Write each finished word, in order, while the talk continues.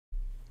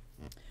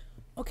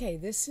Okay,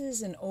 this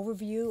is an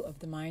overview of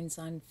the Minds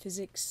on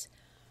Physics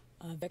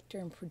vector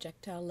and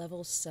projectile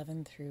levels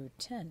 7 through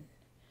 10.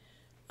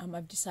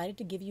 I've decided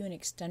to give you an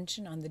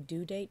extension on the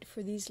due date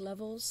for these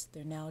levels.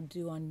 They're now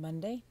due on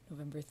Monday,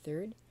 November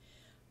 3rd.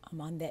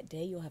 On that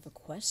day, you'll have a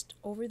quest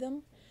over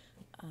them.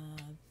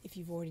 If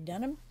you've already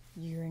done them,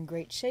 you're in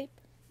great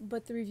shape,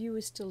 but the review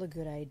is still a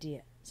good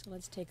idea. So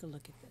let's take a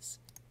look at this.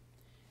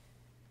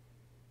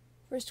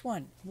 First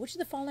one, which of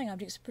the following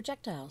objects are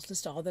projectiles?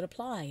 List all that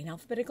apply in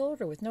alphabetical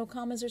order with no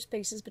commas or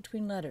spaces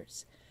between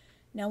letters.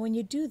 Now when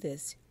you do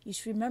this, you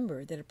should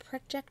remember that a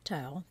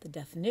projectile, the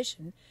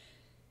definition,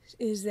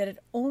 is that it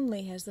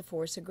only has the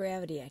force of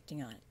gravity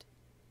acting on it.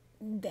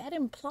 That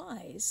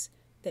implies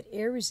that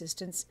air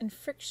resistance and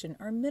friction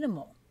are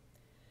minimal.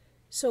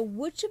 So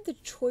which of the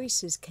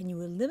choices can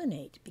you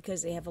eliminate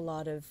because they have a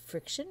lot of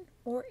friction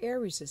or air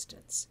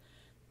resistance?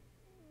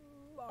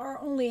 Or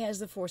only has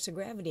the force of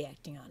gravity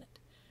acting on it?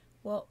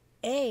 Well,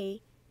 A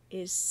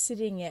is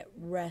sitting at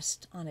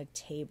rest on a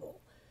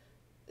table.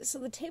 So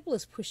the table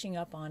is pushing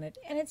up on it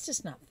and it's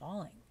just not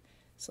falling.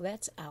 So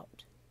that's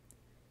out.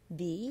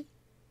 B,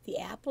 the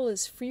apple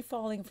is free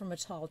falling from a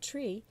tall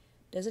tree.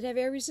 Does it have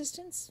air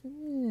resistance?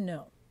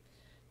 No.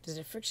 Does it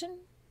have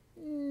friction?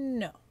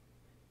 No.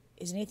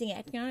 Is anything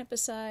acting on it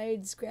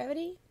besides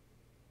gravity?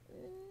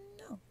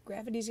 No.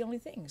 Gravity is the only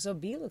thing. So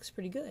B looks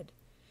pretty good.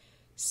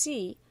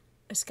 C,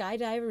 a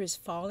skydiver is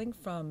falling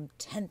from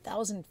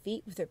 10,000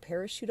 feet with her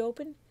parachute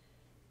open.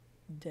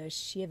 Does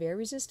she have air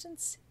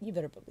resistance? You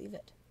better believe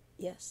it.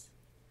 Yes.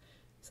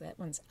 So that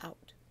one's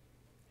out.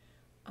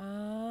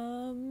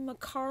 A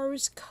car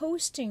is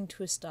coasting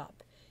to a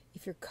stop.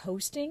 If you're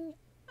coasting,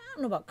 I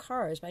don't know about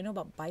cars, but I know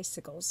about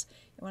bicycles.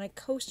 And when I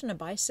coast on a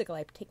bicycle,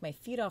 I take my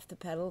feet off the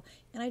pedal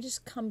and I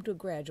just come to a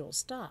gradual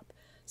stop.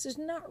 So there's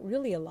not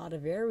really a lot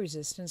of air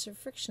resistance or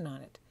friction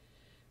on it.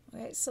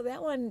 Okay, so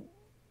that one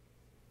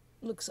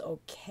looks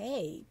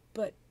okay,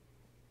 but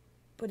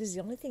is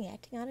the only thing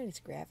acting on it is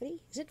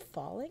gravity? Is it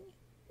falling?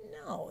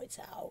 No, it's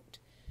out.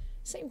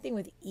 Same thing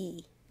with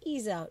E.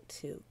 E's out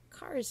too.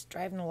 Cars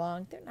driving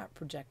along, they're not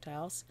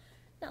projectiles.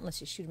 Not unless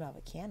you shoot them out of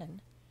a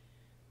cannon.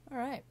 All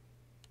right.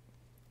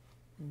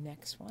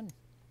 Next one.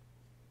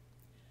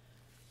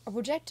 A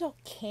projectile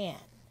can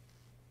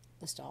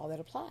list all that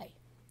apply.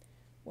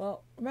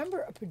 Well, remember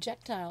a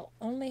projectile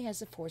only has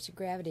the force of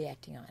gravity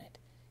acting on it,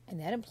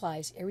 and that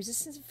implies air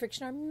resistance and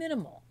friction are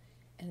minimal,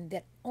 and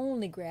that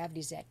only gravity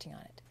is acting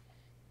on it.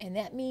 And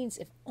that means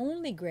if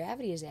only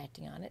gravity is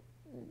acting on it,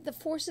 the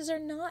forces are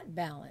not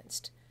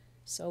balanced.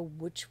 So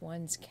which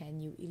ones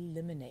can you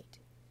eliminate?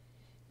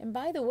 And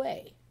by the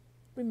way,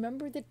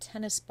 remember the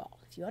tennis ball.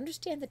 If you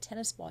understand the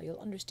tennis ball, you'll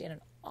understand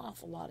an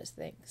awful lot of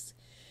things.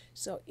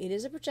 So it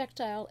is a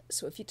projectile,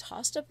 so if you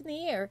toss it up in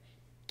the air,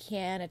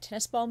 can a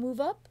tennis ball move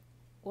up?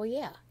 Well,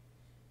 yeah.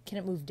 Can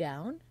it move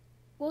down?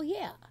 Well,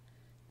 yeah.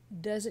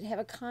 Does it have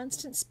a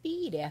constant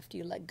speed after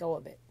you let go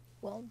of it?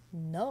 Well,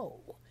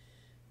 no.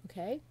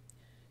 Okay?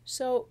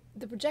 So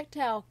the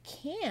projectile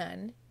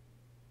can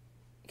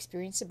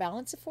experience a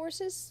balance of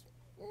forces?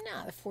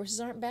 No, the forces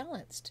aren't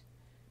balanced.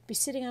 Be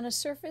sitting on a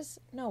surface?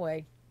 No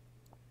way.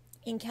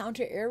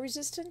 Encounter air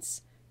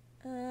resistance?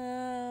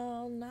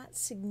 Not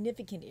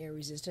significant air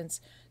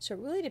resistance. So it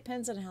really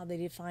depends on how they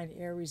define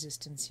air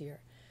resistance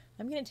here.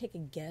 I'm going to take a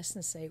guess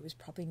and say it was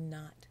probably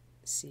not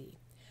C.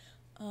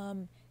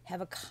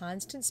 Have a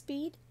constant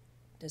speed?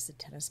 Does the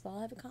tennis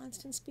ball have a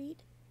constant speed?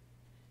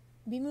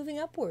 Be moving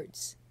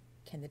upwards.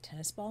 Can the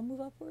tennis ball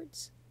move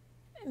upwards?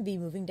 And be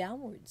moving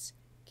downwards.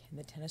 Can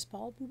the tennis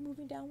ball be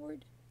moving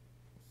downward?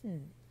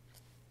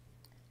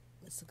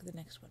 Let's look at the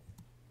next one.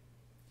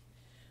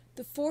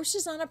 The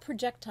forces on a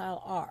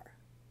projectile are,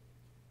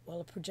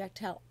 well, a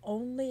projectile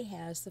only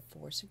has the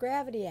force of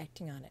gravity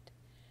acting on it.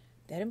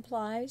 That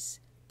implies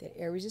that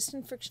air resistance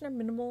and friction are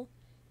minimal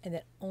and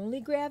that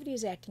only gravity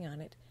is acting on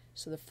it,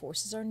 so the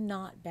forces are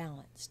not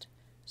balanced.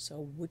 So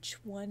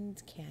which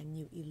ones can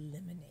you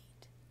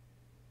eliminate?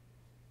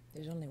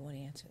 There's only one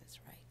answer that's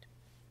right.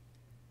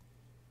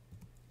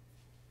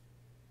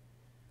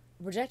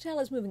 A projectile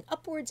is moving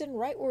upwards and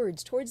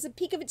rightwards towards the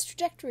peak of its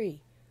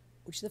trajectory.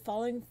 Which of the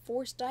following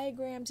force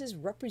diagrams is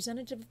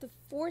representative of the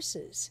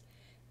forces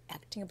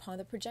acting upon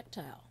the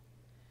projectile?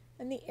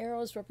 And the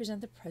arrows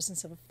represent the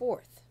presence of a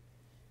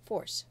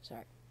force.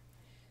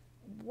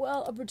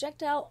 Well, a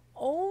projectile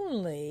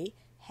only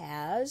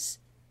has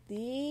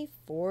the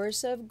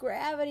force of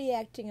gravity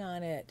acting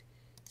on it.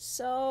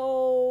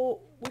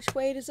 So, which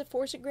way does the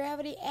force of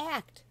gravity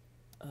act?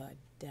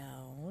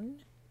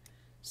 Down.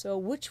 So,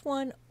 which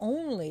one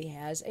only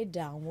has a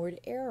downward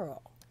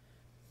arrow?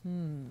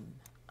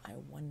 I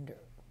wonder.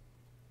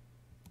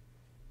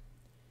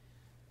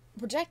 A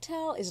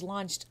projectile is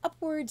launched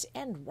upwards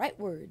and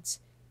rightwards.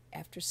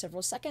 After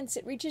several seconds,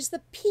 it reaches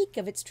the peak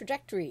of its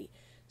trajectory.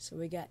 So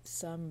we got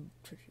some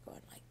trajectory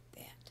going like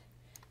that.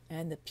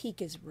 And the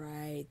peak is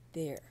right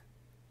there.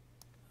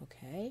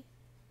 Okay?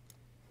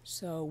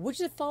 So which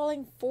of the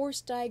following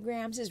force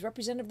diagrams is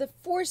representative of the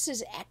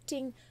forces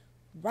acting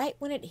right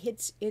when it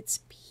hits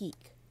its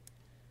peak?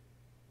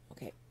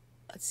 Okay,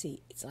 let's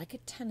see. It's like a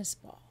tennis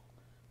ball.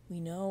 we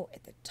know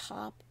at the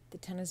top the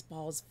tennis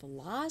ball's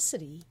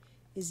velocity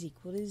is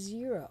equal to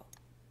 0.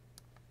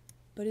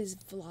 But is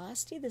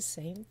velocity the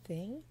same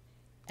thing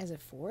as a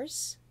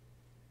force?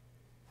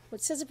 Well,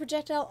 it says a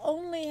projectile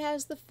only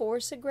has the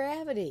force of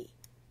gravity.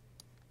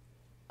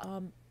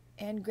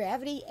 And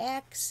gravity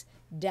acts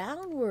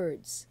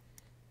downwards.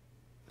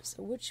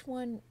 So which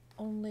one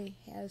only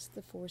has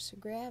the force of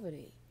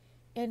gravity?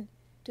 And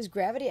does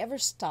gravity ever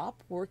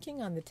stop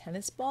working on the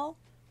tennis ball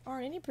or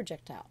on any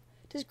projectile?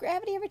 Does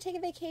gravity ever take a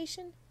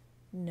vacation?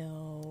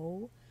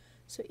 No.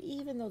 So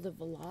even though the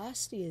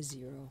velocity is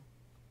 0,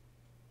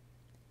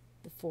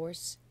 the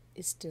force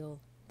is still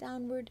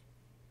downward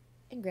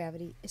and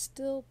gravity is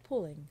still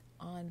pulling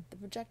on the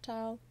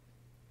projectile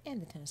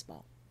and the tennis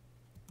ball.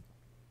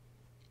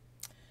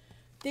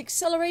 The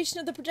acceleration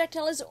of the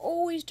projectile is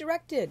always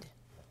directed.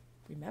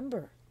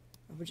 Remember,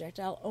 a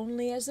projectile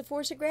only has the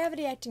force of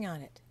gravity acting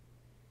on it.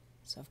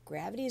 So if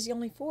gravity is the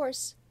only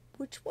force,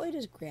 which way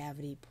does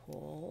gravity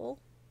pull?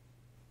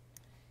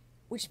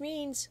 Which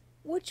means,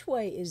 which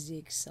way is the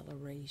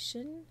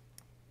acceleration?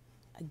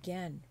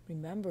 Again,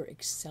 remember,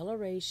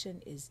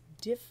 acceleration is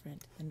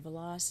different than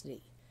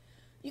velocity.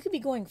 You could be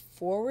going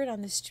forward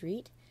on the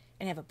street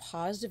and have a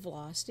positive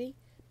velocity,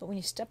 but when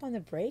you step on the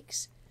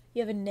brakes,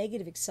 you have a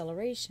negative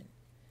acceleration.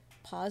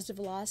 Positive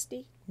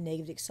velocity,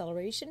 negative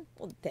acceleration,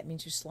 well, that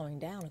means you're slowing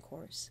down, of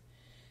course.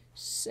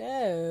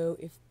 So,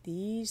 if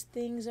these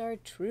things are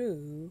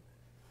true,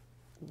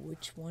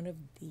 which one of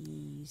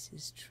these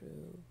is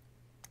true?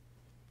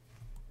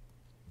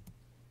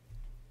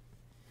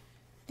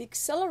 The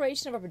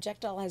acceleration of a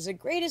projectile has the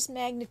greatest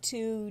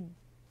magnitude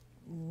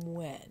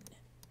when?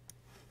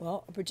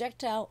 Well, a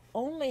projectile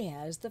only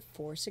has the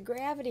force of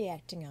gravity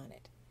acting on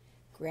it.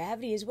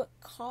 Gravity is what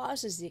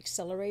causes the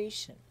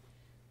acceleration.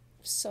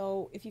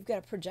 So if you've got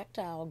a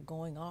projectile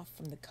going off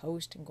from the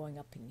coast and going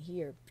up in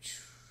here,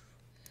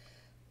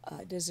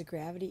 does the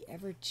gravity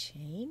ever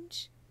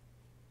change?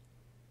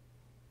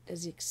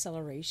 Does the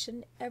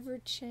acceleration ever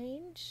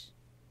change?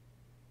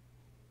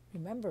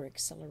 Remember,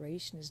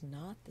 acceleration is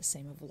not the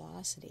same as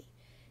velocity.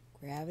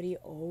 Gravity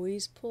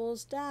always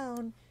pulls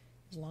down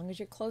as long as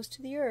you're close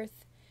to the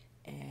earth,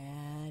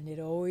 and it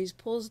always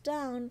pulls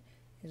down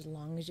as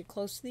long as you're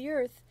close to the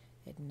earth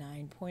at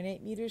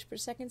 9.8 meters per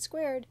second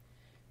squared,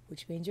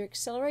 which means your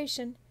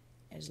acceleration,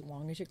 as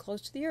long as you're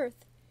close to the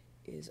earth,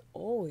 is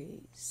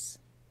always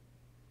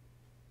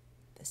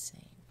the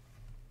same.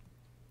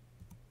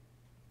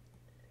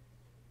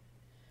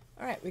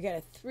 All right, we got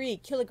a 3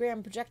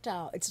 kilogram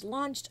projectile. It's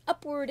launched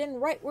upward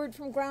and rightward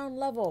from ground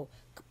level.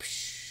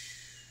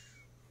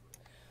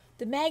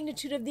 The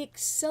magnitude of the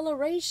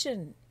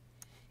acceleration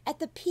at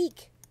the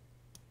peak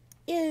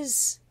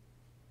is,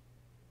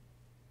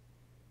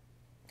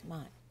 come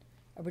on,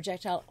 a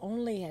projectile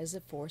only has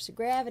the force of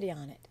gravity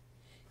on it.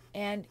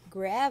 And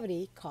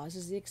gravity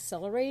causes the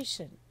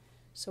acceleration.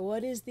 So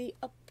what is the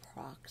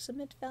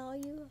approximate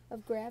value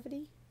of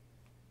gravity?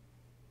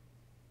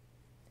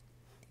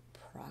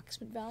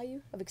 Approximate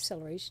value of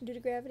acceleration due to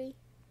gravity?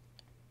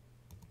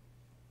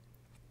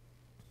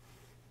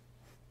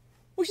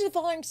 Which of the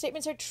following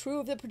statements are true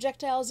of the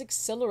projectile's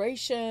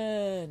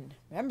acceleration?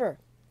 Remember,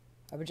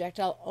 a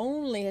projectile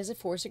only has a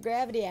force of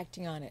gravity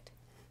acting on it.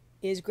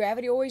 Is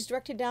gravity always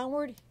directed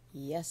downward?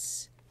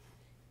 Yes.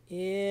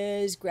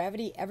 Is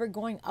gravity ever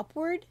going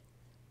upward?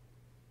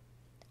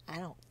 I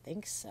don't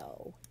think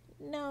so.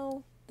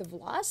 No, the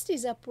velocity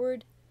is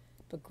upward,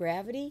 but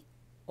gravity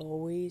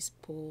always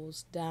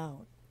pulls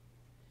down.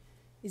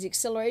 Is the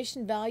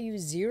acceleration value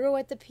 0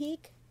 at the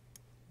peak?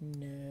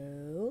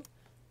 No.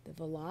 The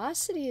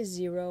velocity is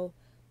 0,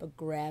 but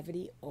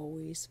gravity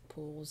always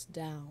pulls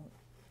down.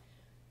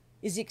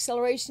 Is the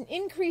acceleration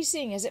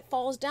increasing as it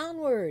falls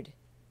downward?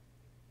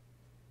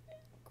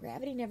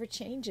 Gravity never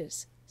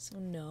changes, so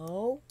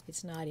no,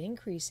 it's not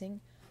increasing.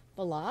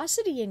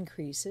 Velocity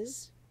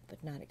increases,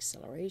 but not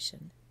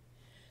acceleration.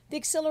 The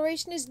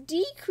acceleration is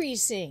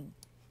decreasing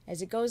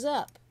as it goes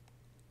up.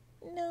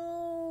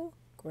 No,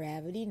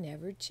 gravity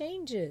never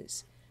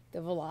changes.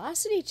 The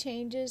velocity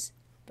changes,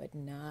 but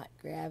not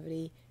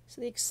gravity,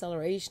 so the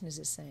acceleration is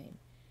the same.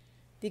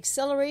 The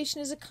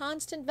acceleration is a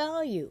constant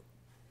value.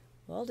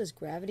 Well, does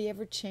gravity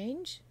ever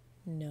change?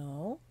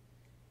 No,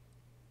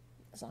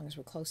 as long as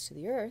we're close to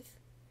the Earth.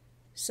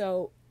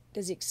 So,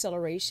 does the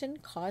acceleration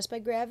caused by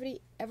gravity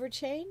ever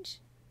change?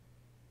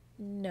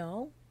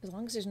 No, as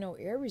long as there's no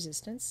air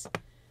resistance.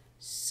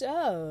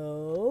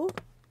 So,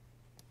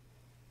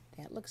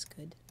 that looks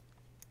good.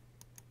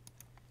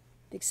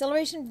 The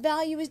acceleration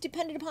value is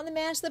dependent upon the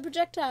mass of the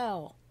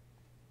projectile.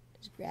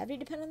 Does gravity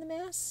depend on the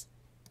mass?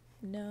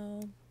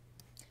 No.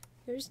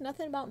 There's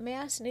nothing about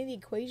mass in any of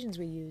the equations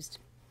we used.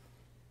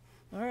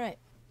 All right.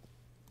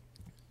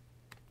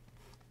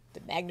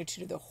 The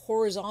magnitude of the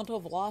horizontal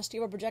velocity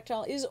of a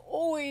projectile is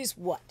always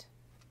what?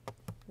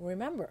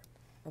 Remember,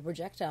 a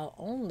projectile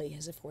only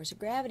has a force of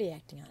gravity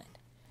acting on it.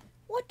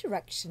 What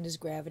direction does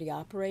gravity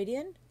operate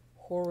in?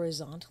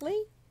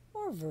 Horizontally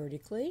or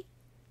vertically?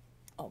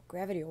 Oh,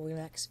 gravity always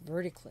acts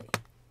vertically.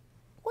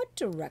 What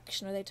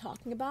direction are they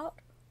talking about?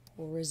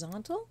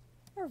 Horizontal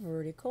or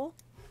vertical?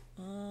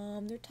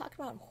 They're talking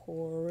about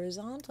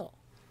horizontal.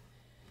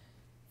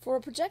 For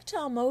a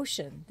projectile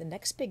motion, the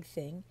next big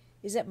thing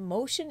is that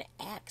motion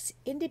acts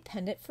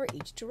independent for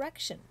each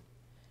direction.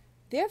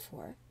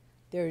 Therefore,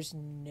 there's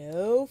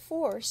no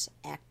force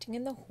acting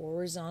in the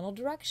horizontal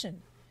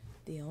direction.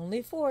 The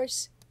only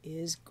force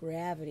is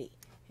gravity,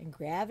 and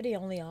gravity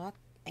only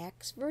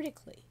acts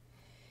vertically.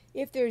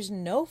 If there's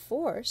no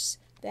force,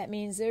 that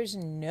means there's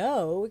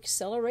no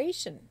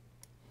acceleration.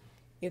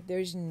 If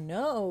there's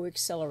no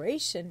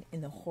acceleration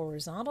in the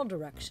horizontal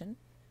direction,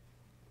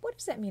 what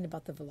does that mean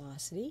about the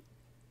velocity?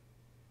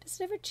 Does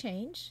it ever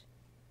change?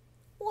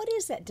 What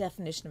is that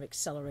definition of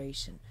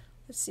acceleration?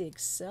 Let's see,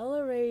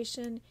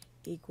 acceleration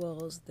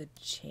equals the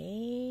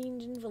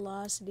change in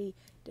velocity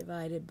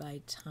divided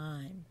by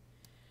time.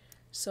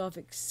 So if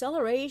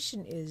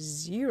acceleration is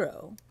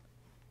 0,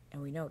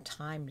 and we know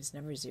time is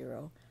never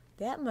 0,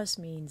 that must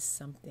mean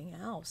something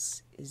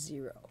else is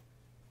 0.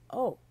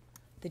 Oh,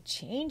 the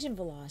change in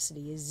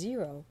velocity is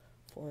 0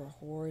 for a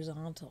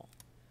horizontal.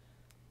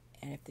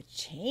 And if the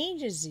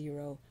change is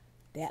 0,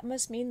 that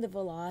must mean the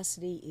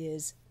velocity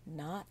is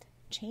not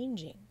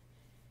changing.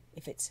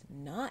 If it's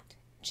not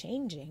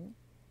changing,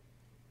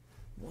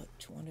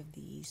 which one of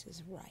these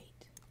is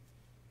right?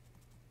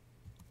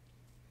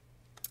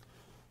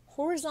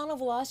 Horizontal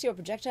velocity of a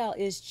projectile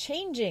is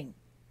changing.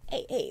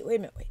 Hey, wait a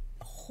minute,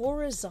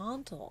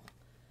 Horizontal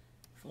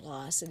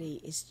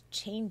velocity is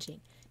changing.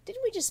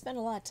 Didn't we just spend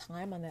a lot of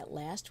time on that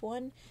last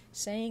one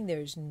saying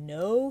there's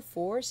no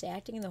force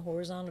acting in the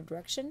horizontal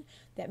direction?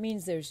 That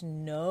means there's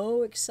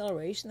no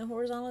acceleration in the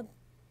horizontal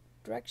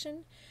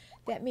direction.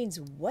 That means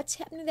what's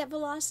happening to that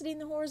velocity in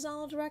the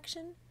horizontal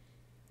direction?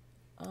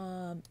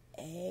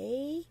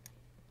 A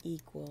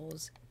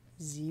equals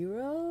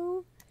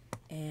 0,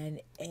 and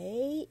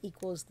A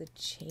equals the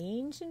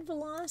change in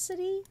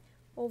velocity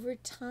over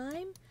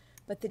time.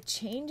 But the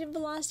change in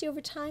velocity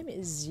over time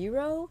is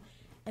 0,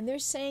 and they're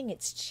saying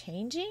it's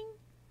changing?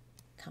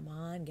 Come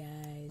on,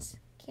 guys.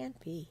 Can't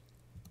be.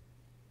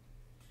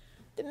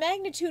 The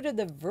magnitude of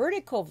the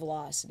vertical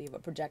velocity of a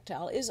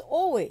projectile is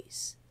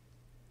always...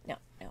 Now,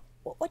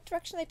 what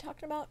direction are they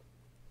talking about?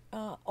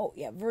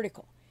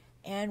 Vertical.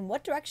 And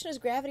what direction does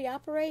gravity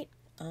operate?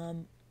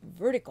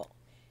 Vertical.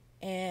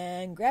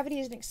 And gravity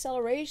is an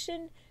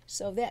acceleration,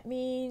 so that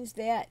means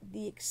that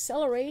the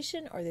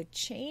acceleration or the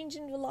change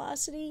in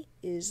velocity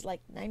is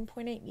like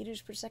 9.8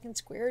 meters per second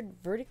squared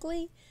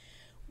vertically,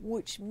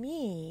 which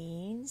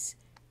means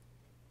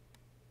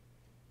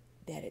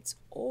that it's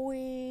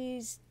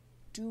always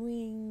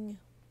doing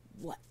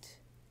what?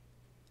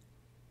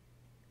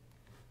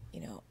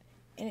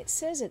 And it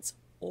says it's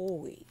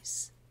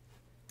always.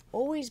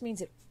 Always means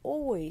it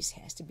always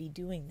has to be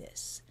doing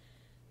this.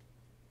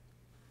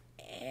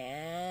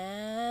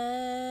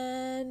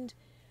 And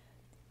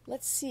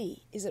let's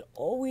see, is it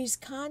always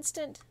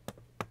constant?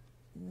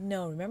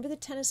 No, remember the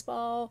tennis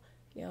ball?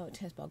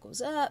 Tennis ball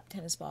goes up,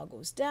 tennis ball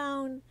goes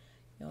down.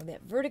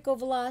 That vertical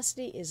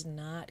velocity is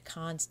not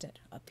constant.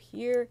 Up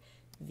here,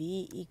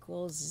 v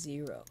equals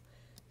 0.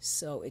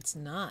 So it's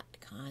not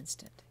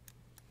constant.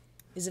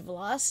 Is the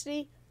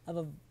velocity of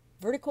a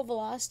vertical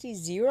velocity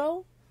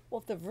 0?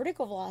 Well, if the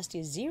vertical velocity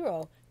is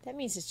 0, that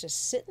means it's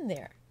just sitting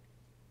there.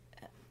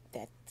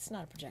 That's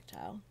not a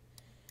projectile.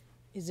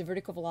 Is the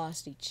vertical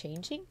velocity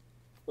changing?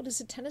 Well, does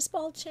the tennis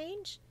ball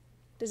change?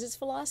 Does its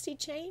velocity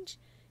change?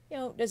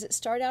 Does it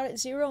start out at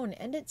 0 and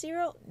end at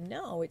 0?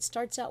 No, it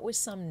starts out with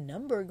some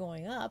number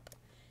going up,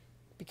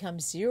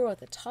 becomes 0 at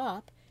the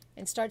top,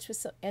 and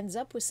ends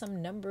up with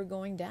some number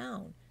going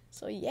down.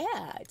 So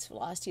yeah, its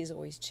velocity is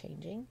always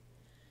changing.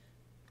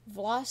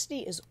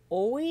 Velocity is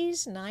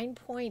always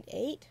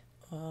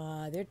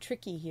 9.8. They're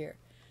tricky here.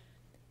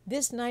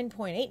 This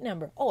 9.8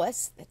 number,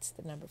 that's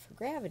the number for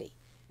gravity.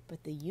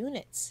 But the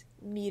units,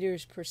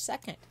 meters per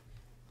second.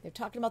 They're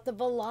talking about the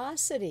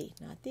velocity,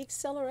 not the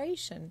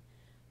acceleration.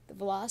 The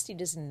velocity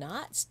does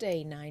not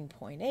stay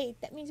 9.8.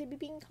 That means it'd be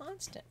being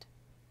constant.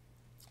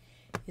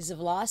 Is the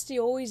velocity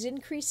always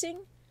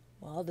increasing?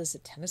 Well, does the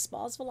tennis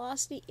ball's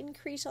velocity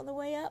increase on the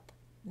way up?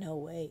 No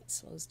way, it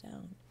slows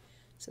down.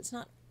 So it's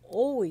not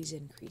always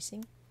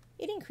increasing.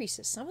 It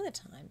increases some of the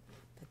time,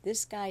 but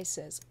this guy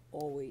says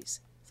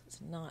always. So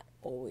it's not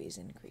always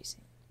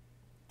increasing.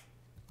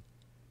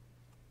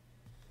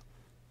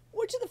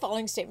 Which of the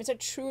following statements are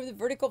true of the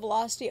vertical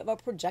velocity of a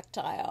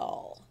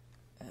projectile?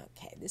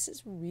 Okay, this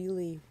is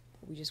really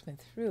what we just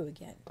went through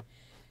again.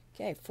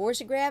 Okay, force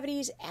of gravity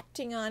is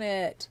acting on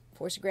it.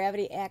 Force of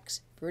gravity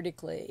acts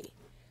vertically.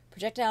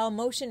 Projectile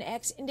motion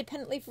acts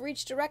independently for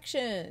each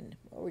direction.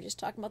 Well, we're just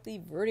talking about the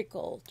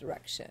vertical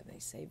direction. They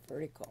say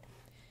vertical.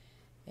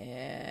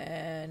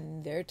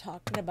 And they're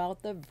talking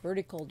about the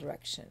vertical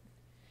direction.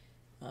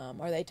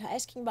 Are they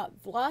asking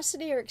about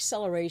velocity or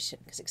acceleration?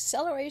 Because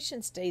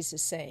acceleration stays the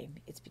same.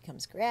 It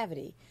becomes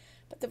gravity.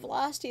 But the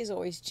velocity is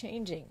always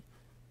changing.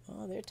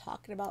 Oh, they're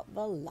talking about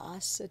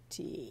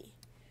velocity.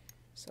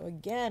 So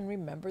again,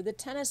 remember the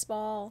tennis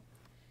ball.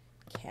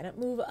 Can it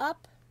move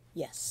up?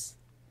 Yes.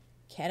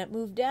 Can it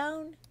move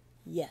down?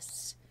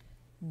 Yes.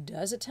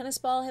 Does a tennis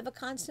ball have a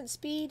constant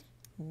speed?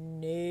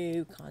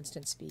 No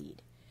constant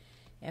speed.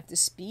 If the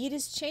speed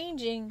is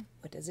changing,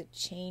 what does it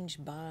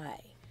change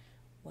by?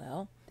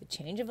 Well, the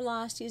change of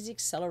velocity is the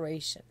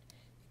acceleration.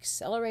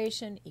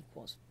 Acceleration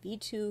equals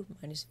v2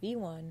 minus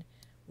v1,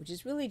 which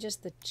is really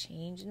just the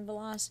change in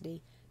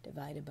velocity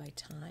divided by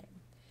time.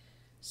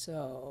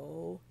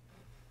 So,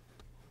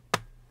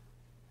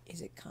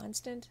 is it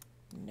constant?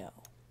 No.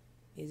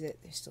 Is it?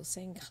 They're still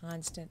saying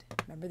constant.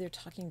 Remember, they're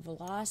talking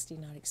velocity,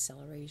 not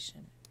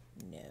acceleration.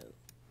 No.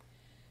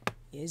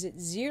 Is it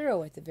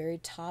 0 at the very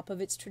top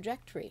of its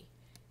trajectory?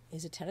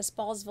 Is a tennis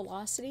ball's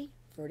velocity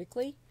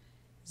vertically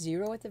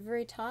 0 at the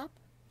very top?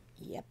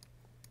 Yep.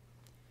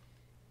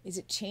 Is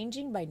it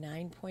changing by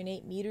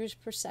 9.8 meters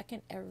per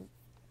second?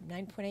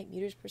 9.8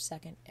 meters per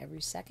second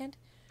every second?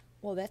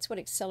 Well, that's what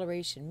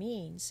acceleration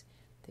means,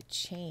 the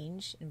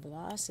change in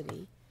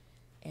velocity.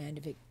 And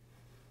if it,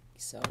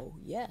 so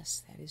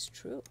yes, that is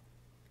true.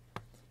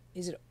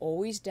 Is it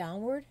always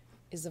downward?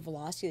 Is the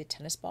velocity of the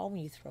tennis ball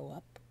when you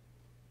throw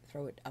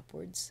it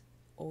upwards,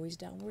 always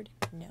downward?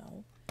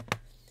 No.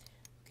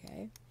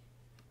 Okay.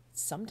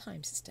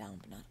 Sometimes it's down,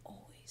 but not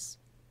always.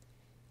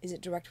 Is it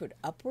directed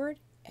upward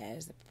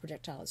as the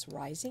projectile is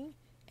rising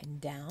and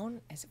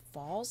down as it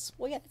falls?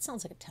 Well, yeah, that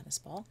sounds like a tennis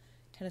ball.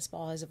 Tennis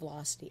ball has a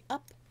velocity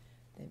up,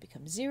 then it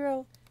becomes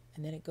 0,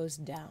 and then it goes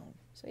down.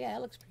 So yeah,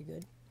 that looks pretty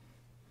good.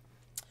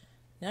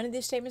 None of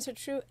these statements are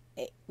true.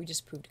 Hey, we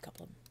just proved a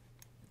couple of them.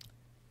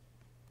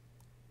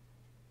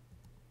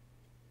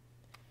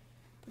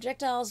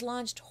 Projectile is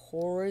launched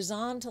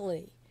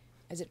horizontally.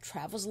 As it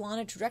travels along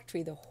a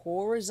trajectory, the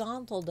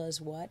horizontal does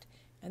what,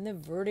 and the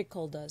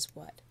vertical does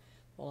what?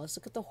 Well, let's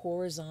look at the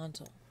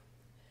horizontal.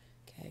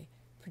 Okay,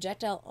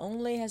 projectile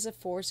only has a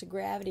force of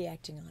gravity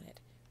acting on it.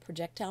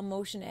 Projectile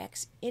motion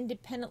acts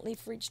independently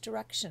for each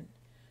direction.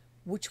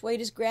 Which way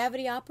does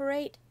gravity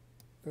operate?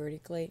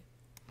 Vertically.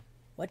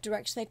 What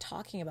direction are they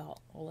talking about?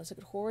 Well, let's look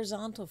at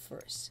horizontal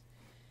first.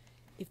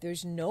 If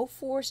there's no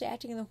force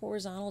acting in the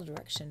horizontal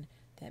direction,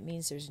 that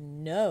means there's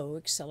no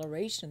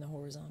acceleration in the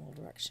horizontal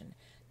direction.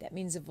 That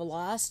means the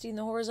velocity in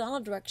the horizontal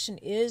direction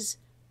is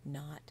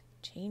not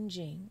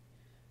changing.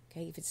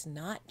 Okay, if it's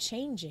not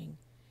changing,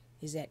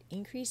 is that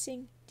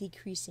increasing,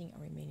 decreasing,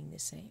 or remaining the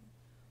same?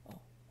 Oh,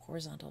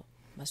 horizontal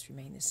must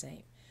remain the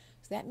same.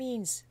 So that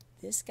means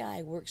this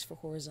guy works for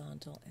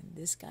horizontal, and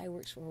this guy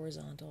works for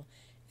horizontal,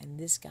 and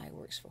this guy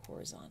works for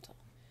horizontal.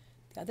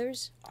 The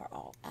others are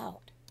all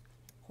out,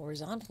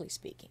 horizontally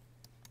speaking.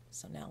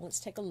 So now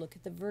let's take a look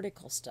at the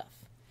vertical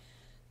stuff.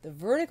 The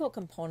vertical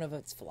component of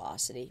its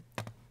velocity,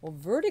 well,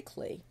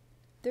 vertically,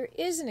 there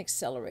is an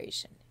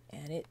acceleration,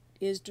 and it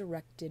is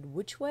directed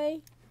which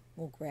way?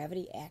 Well,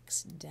 gravity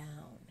acts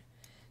down.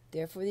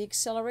 Therefore, the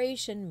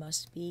acceleration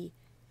must be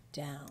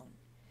down.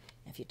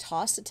 If you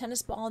toss the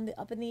tennis ball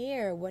up in the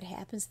air, what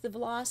happens to the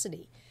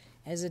velocity?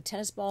 As the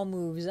tennis ball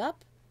moves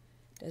up,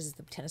 does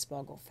the tennis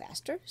ball go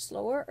faster,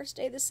 slower, or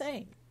stay the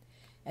same?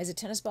 As the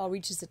tennis ball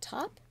reaches the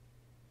top,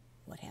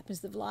 what happens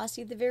to the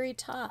velocity at the very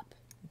top?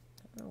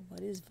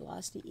 What is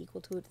velocity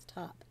equal to at the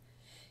top?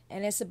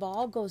 And as the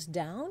ball goes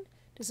down,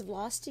 does the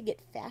velocity get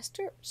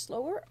faster,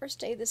 slower, or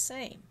stay the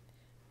same?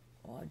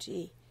 Oh,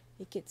 gee,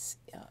 it gets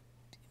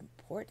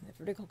important. The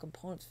vertical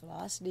component's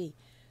velocity,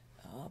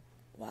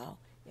 wow.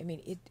 I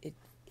mean, it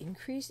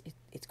increased.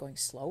 It's going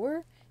slower.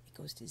 It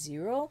goes to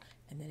 0,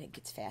 and then it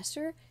gets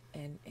faster.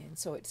 And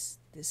so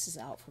this is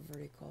out for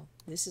vertical.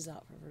 This is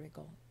out for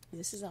vertical.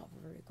 This is out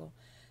for vertical.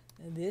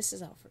 This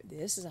is out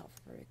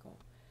for vertical.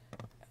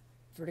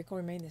 Vertical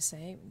remain the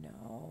same?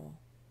 No.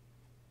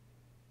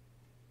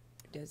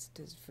 Does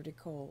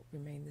vertical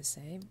remain the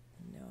same?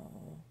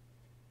 No.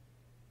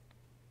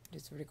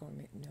 Does vertical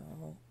remain?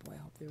 No. Boy,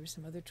 I hope there were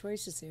some other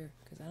choices here,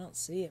 because I don't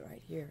see it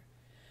right here.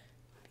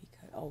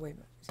 Because wait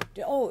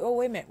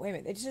a minute. Wait a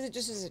minute. It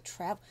just as it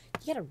travels.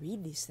 You got to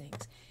read these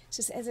things. It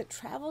says as it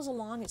travels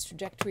along its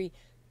trajectory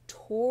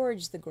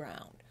towards the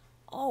ground.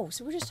 Oh,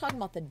 so we're just talking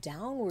about the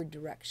downward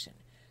direction.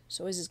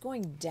 So as it's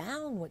going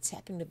down, what's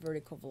happening to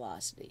vertical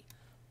velocity?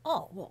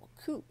 Oh, well,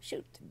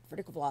 shoot, the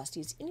vertical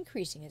velocity is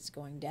increasing. It's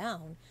going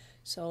down.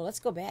 So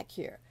let's go back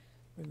here.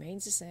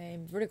 Remains the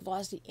same. Vertical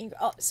velocity,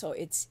 so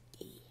it's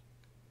E.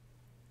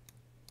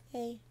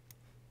 A.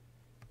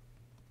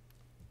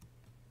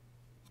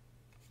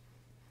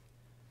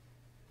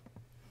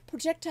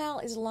 Projectile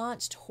is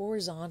launched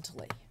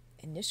horizontally.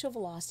 Initial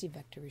velocity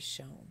vector is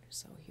shown.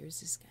 So here's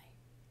this guy.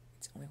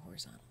 It's only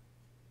horizontal.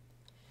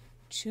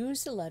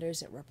 Choose the letters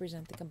that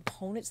represent the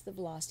components of the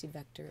velocity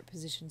vector at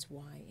positions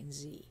Y and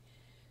Z.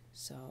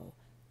 So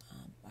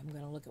I'm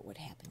going to look at what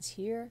happens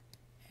here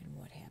and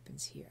what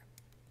happens here.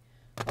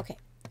 Okay,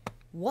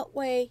 what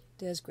way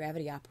does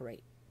gravity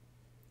operate?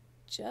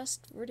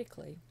 Just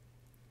vertically.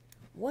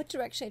 What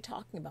direction are they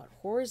talking about,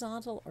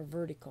 horizontal or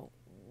vertical?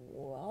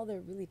 Well,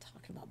 they're really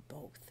talking about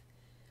both.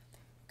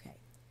 Okay,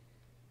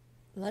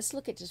 let's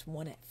look at just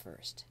one at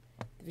first.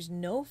 There's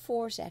no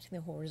force acting in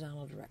the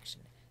horizontal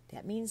direction.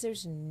 That means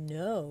there's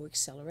no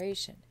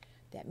acceleration.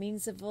 That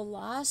means the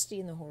velocity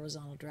in the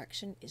horizontal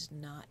direction is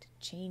not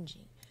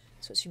changing.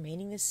 So it's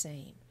remaining the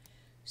same.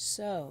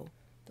 So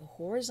the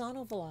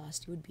horizontal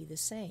velocity would be the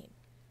same.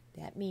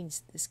 That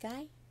means this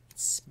guy,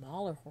 it's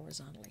smaller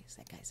horizontally,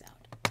 so that guy's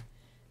out.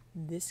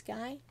 This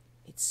guy,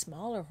 it's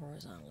smaller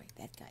horizontally,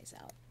 that guy's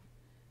out.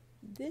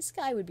 This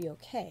guy would be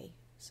okay,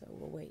 so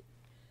we'll wait.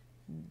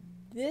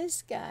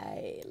 This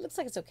guy, it looks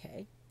like it's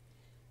okay.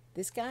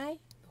 This guy,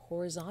 the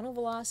horizontal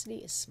velocity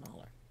is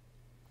smaller.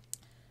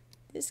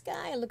 This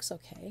guy looks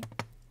okay.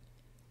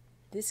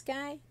 This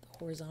guy, the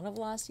horizontal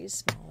velocity is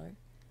smaller.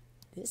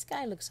 This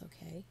guy looks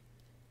okay.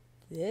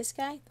 This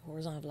guy, the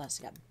horizontal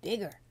velocity got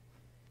bigger.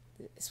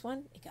 This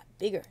one, it got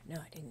bigger. No,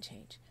 it didn't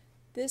change.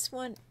 This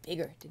one,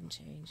 bigger, didn't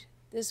change.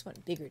 This one,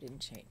 bigger, didn't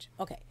change.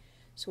 Okay,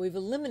 so we've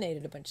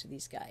eliminated a bunch of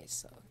these guys,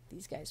 so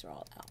these guys are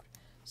all out.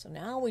 So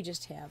now we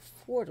just have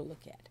 4 to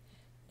look at.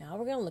 Now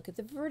we're going to look at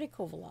the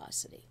vertical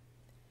velocity.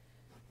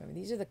 Remember,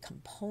 these are the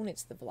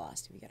components of the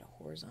velocity. We got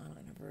a horizontal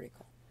and a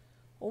vertical.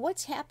 Well,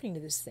 what's happening to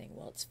this thing?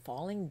 Well, it's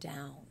falling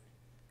down.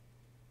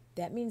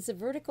 That means the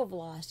vertical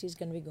velocity is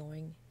going to be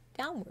going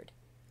downward.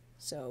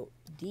 So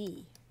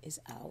D is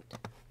out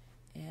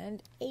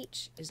and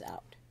H is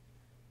out.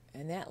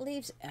 And that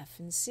leaves F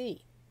and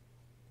C.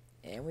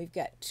 And we've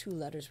got 2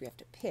 letters we have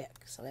to pick,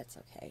 so that's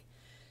okay.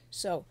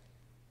 So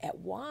at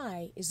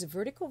Y, is the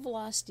vertical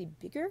velocity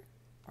bigger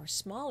or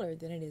smaller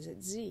than it is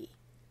at Z?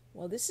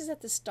 Well, this is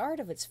at the start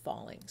of its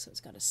falling, so it's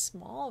got a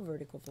small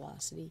vertical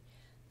velocity.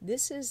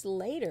 This is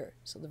later,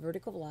 so the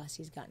vertical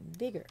velocity has gotten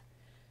bigger.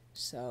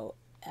 So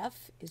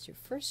F is your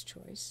first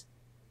choice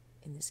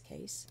in this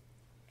case,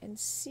 and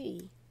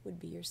C would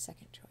be your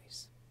second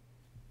choice.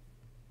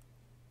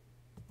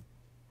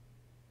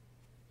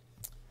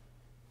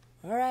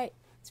 All right,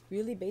 it's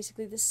really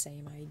basically the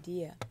same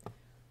idea.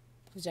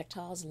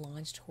 Projectiles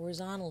launched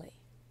horizontally.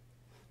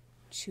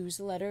 Choose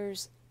the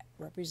letters that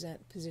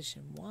represent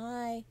position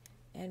Y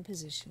and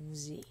position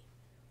Z.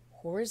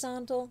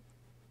 Horizontal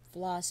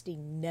velocity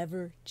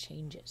never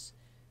changes.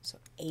 So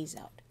A's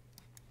out,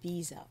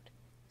 B's out,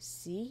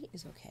 C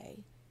is okay,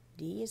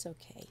 D is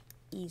okay,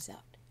 E's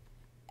out,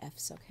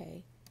 F's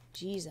okay,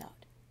 G's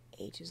out,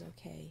 H is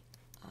okay,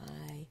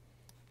 I,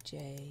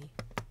 J,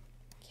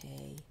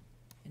 K,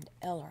 and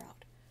L are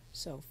out.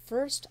 So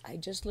first I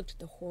just looked at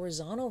the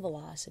horizontal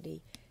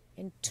velocity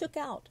and took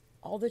out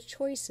all the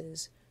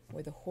choices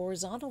where the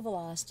horizontal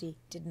velocity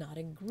did not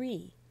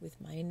agree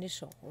with my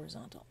initial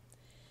horizontal.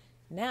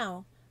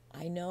 Now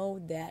I know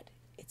that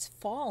it's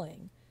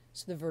falling,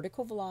 so the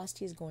vertical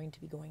velocity is going to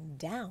be going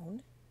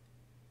down.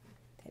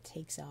 That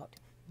takes out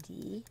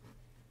D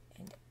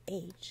and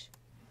H.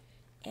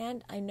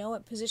 And I know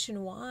at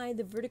position Y,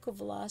 the vertical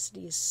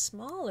velocity is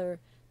smaller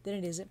than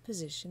it is at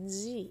position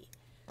Z.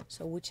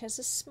 So which has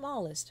the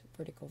smallest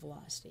vertical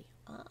velocity?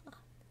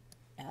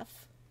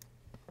 F.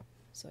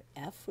 So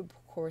F would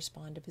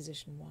correspond to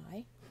position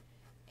Y.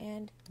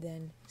 And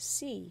then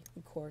C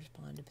would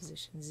correspond to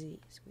position Z.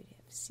 So we'd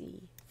have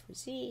C for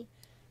Z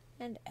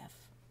and F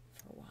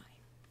for Y.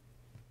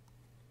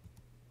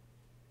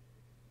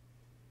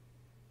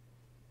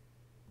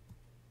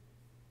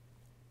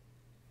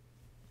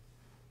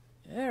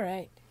 All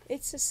right,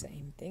 it's the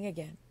same thing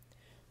again,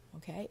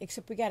 okay,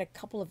 except we got a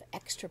couple of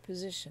extra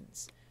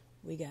positions.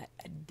 We got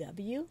a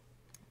W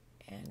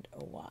and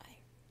a Y.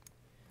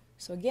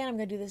 So again, I'm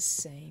going to do the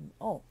same.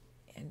 Oh,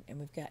 and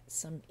we've got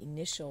some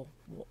initial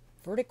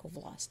vertical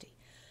velocity.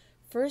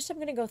 First, I'm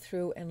going to go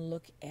through and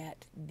look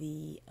at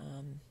the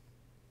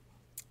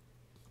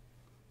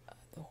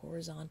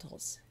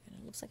horizontals. And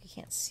it looks like I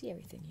can't see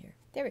everything here.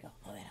 There we go.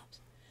 Oh, that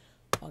helps.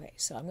 Okay,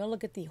 so I'm going to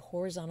look at the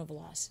horizontal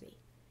velocity.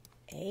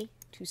 A,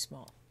 too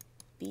small.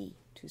 B,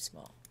 too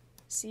small.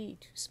 C,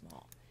 too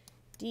small.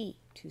 D,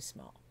 too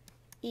small.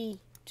 E,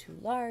 too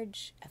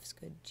large. F's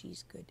good.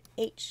 G's good.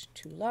 H,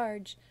 too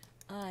large.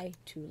 I,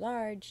 too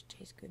large.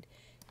 J's good.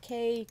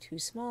 K, too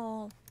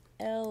small.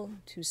 L,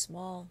 too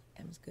small.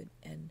 M's good.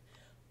 N,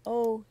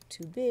 O,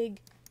 too big.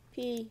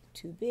 P,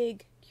 too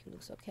big. Q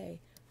looks okay.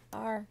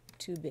 R,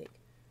 too big.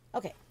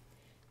 Okay,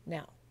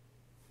 now,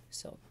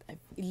 so I've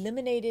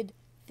eliminated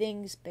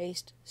things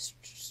based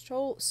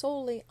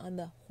solely on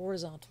the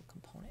horizontal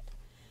component.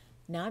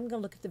 Now I'm going to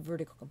look at the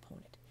vertical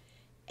component.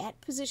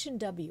 At position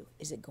W,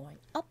 is it going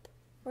up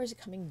or is it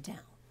coming down?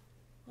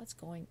 Well, it's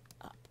going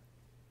up.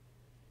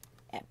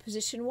 At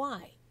position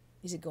Y,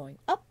 is it going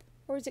up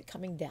or is it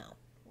coming down?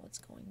 Well, it's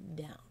going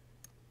down.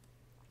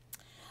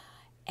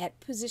 At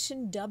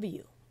position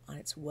W, on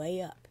its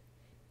way up,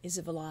 is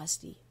the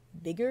velocity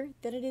bigger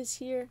than it is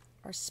here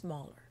or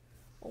smaller?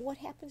 Well, what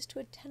happens to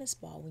a tennis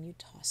ball when you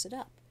toss it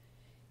up?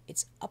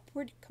 Its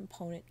upward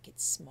component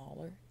gets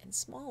smaller and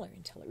smaller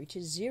until it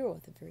reaches 0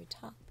 at the very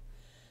top.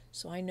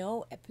 So I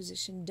know at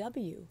position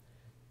W,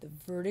 the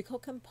vertical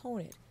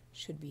component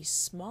should be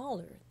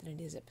smaller than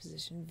it is at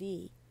position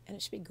V, and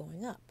it should be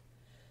going up.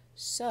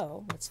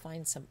 So let's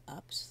find some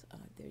ups.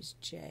 There's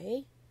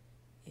J.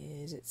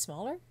 Is it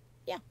smaller?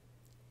 Yeah.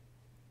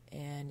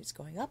 And it's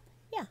going up?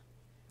 Yeah.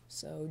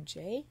 So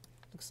J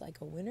looks like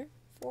a winner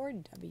for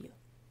W.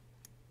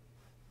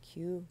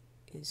 Q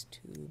is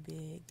too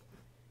big.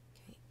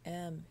 Okay,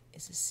 M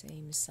is the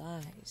same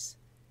size.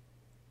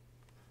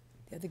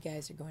 The other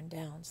guys are going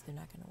down, so they're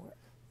not going to work.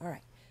 All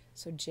right,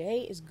 so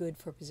J is good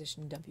for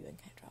position W, and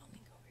can I draw a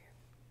link over here?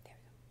 There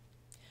we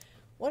go.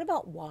 What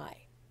about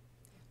Y?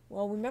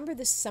 Well, remember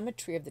the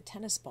symmetry of the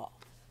tennis ball.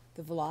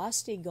 The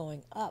velocity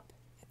going up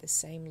at the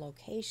same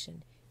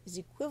location is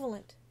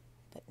equivalent,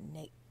 but in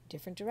a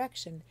different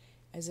direction,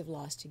 as the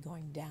velocity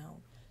going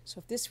down. So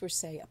if this were,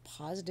 say, a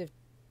positive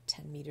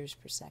 10 meters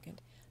per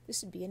second,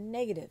 this would be a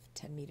negative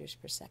 10 meters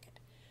per second.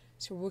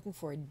 So we're looking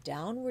for a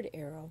downward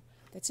arrow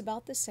that's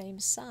about the same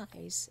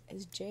size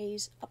as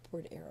J's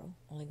upward arrow,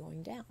 only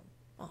going down.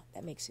 Oh,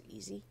 that makes it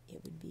easy.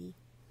 It would be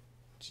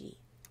G.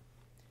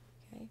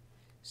 Okay,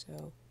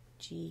 so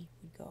G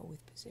would go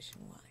with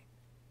position Y.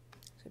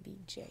 So it'd be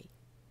J,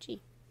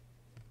 G.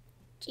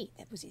 G,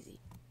 that was easy.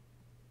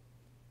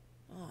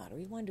 Do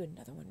we want to do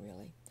another one,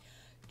 really?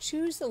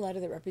 Choose the letter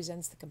that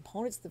represents the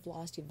components of the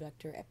velocity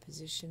vector at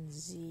position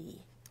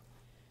Z.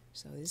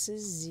 So this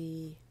is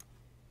Z.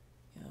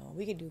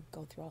 We could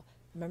go through all.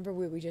 Remember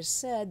where we just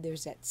said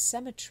there's that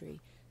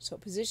symmetry. So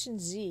at position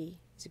Z,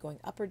 is it going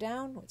up or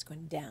down? No, it's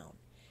going down.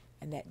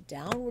 And that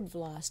downward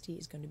velocity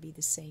is going to be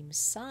the same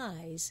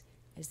size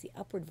as the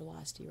upward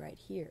velocity right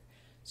here.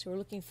 So we're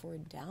looking for a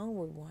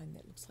downward one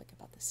that looks like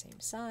about the same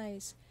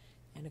size.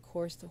 And of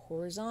course the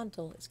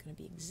horizontal is going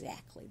to be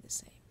exactly the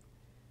same.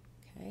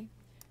 Okay?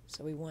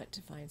 So we want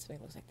to find something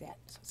that looks like that.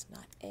 So it's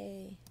not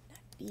A,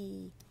 not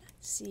B, not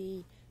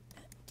C,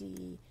 not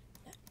D,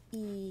 not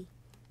E.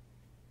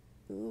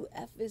 Ooh,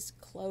 F is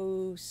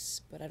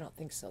close, but I don't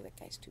think so. That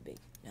guy's too big.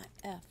 Not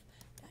F,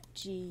 not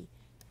G,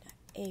 not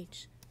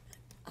H,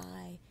 not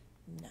I,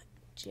 not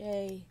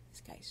J.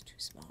 This guy's too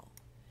small.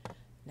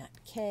 Not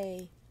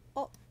K.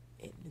 Oh,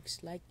 it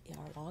looks like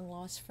our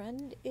long-lost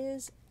friend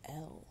is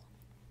L.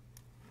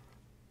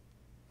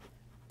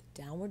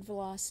 The downward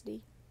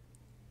velocity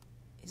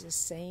is the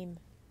same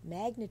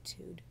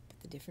magnitude, but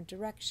the different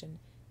direction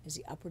as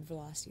the upward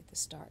velocity at the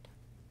start,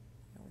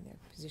 when their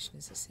position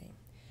is the same.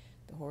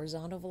 The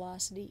horizontal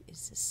velocity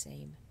is the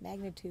same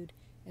magnitude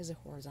as the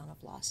horizontal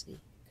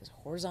velocity, because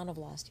horizontal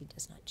velocity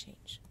does not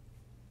change.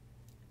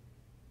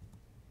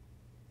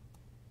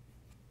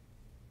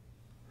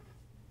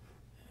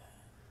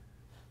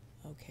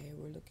 Okay,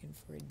 we're looking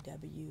for a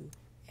W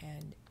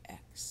and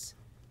X.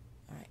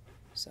 All right,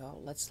 so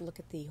let's look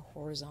at the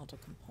horizontal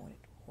component.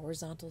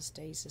 Horizontal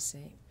stays the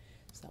same.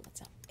 So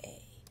what's up? A,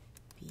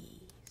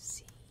 B,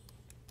 C,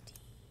 D,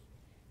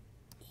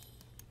 E.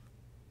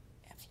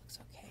 F looks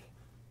okay.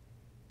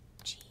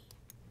 G,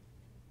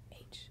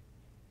 H,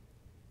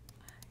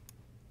 I.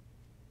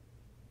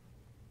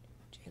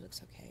 J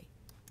looks okay.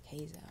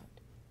 K's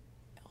out.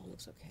 L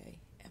looks okay.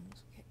 M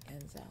looks okay.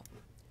 N's out.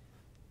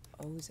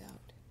 O's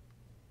out.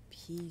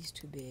 P's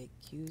too big.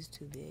 Q's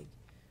too big.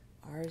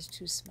 R's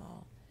too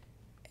small.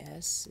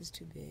 S is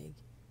too big.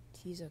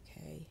 T's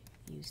okay.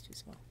 U's too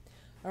small.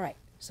 All right,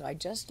 so I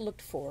just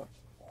looked for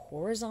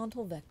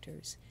horizontal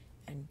vectors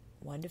and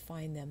wanted to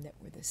find them that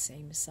were the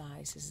same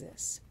size as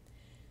this.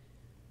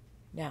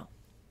 Now,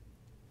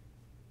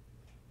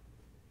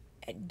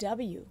 at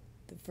W,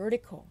 the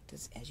vertical,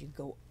 as you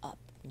go up,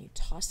 when you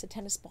toss the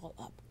tennis ball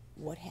up,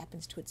 what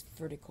happens to its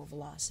vertical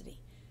velocity?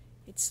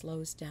 It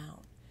slows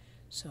down.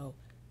 So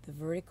the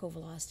vertical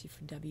velocity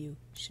for W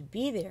should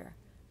be there,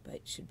 but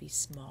it should be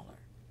smaller.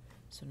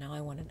 So now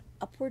I want an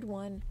upward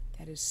one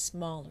that is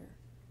smaller,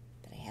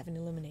 that I haven't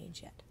eliminated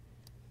yet.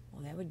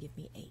 Well, that would give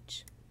me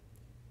H.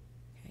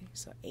 Okay,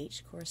 so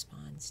H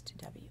corresponds to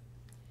W.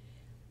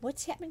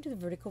 What's happening to the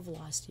vertical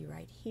velocity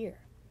right here?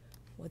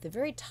 Well, at the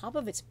very top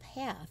of its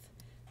path,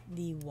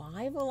 the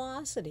Y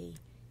velocity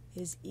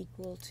is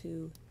equal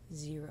to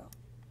 0.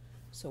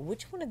 So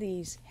which one of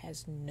these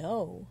has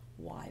no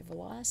Y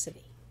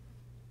velocity?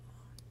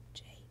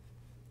 J.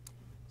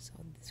 So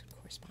this would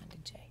correspond to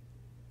J.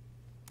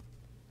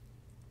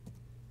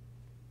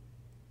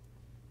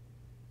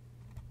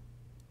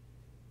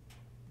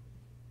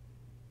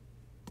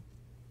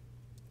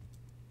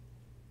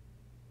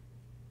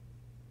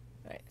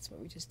 All right, that's what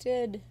we just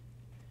did.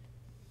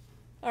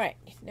 All right,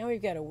 now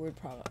we've got a word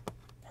problem.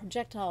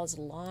 Projectile is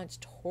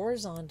launched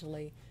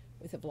horizontally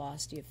with a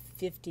velocity of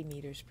 50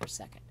 meters per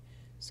second.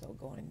 So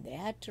going in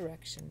that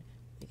direction,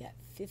 we got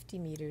 50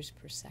 meters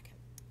per second.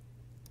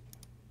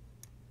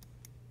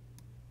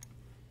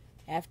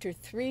 After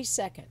 3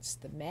 seconds,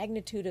 the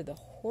magnitude of the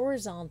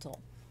horizontal,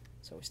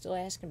 so we're still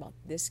asking about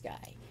this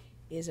guy,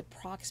 is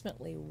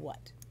approximately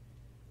what?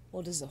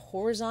 Well, does the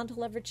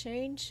horizontal ever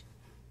change?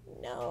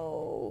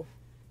 No.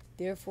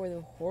 Therefore, the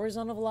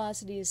horizontal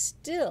velocity is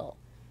still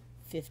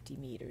 50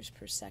 meters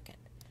per second.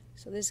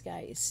 So this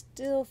guy is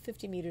still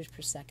 50 meters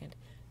per second.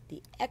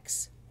 The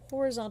x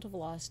horizontal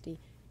velocity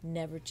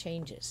never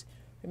changes.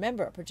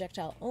 Remember, a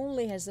projectile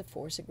only has the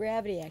force of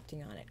gravity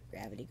acting on it.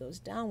 Gravity goes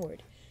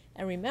downward.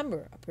 And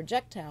remember, a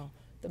projectile,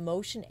 the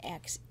motion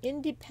acts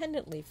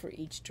independently for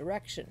each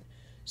direction.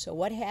 So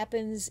what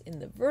happens in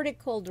the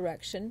vertical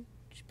direction,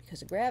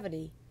 because of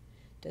gravity,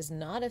 does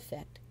not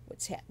affect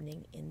what's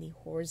happening in the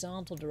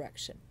horizontal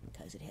direction,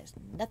 because it has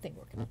nothing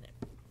working on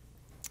it.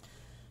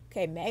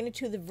 Okay,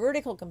 magnitude of the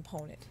vertical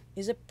component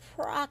is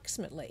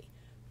approximately.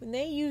 When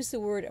they use the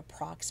word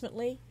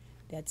approximately,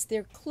 That's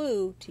their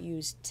clue to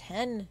use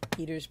 10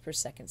 meters per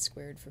second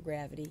squared for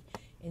gravity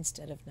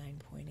instead of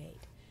 9.8.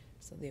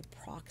 So the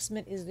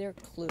approximate is their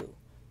clue.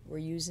 We're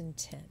using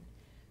 10.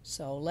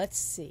 So let's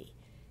see.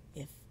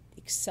 If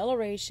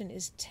acceleration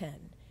is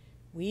 10,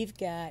 we've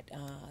got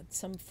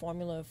some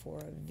formula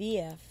for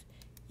VF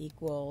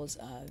equals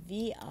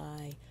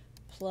VI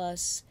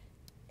plus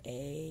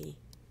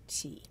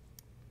AT.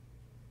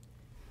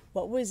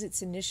 What was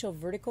its initial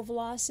vertical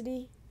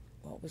velocity?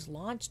 Well, it was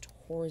launched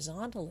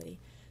horizontally,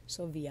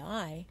 so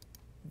VI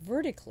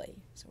vertically.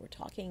 So we're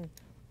talking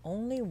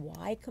only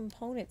Y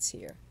components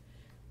here.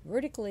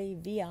 Vertically,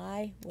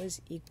 VI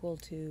was equal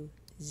to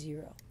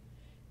 0.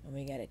 And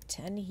we got a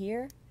 10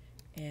 here,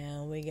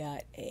 and we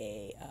got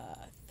a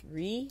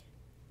 3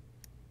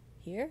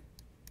 here.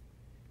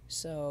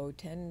 So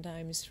 10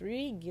 times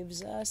 3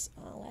 gives us,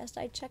 last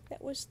I checked,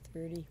 that was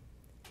 30.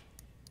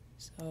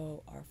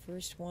 So our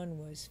first one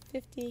was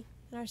 50,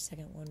 and our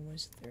second one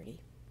was 30.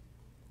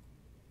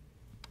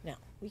 Now,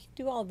 we can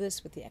do all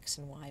this with the X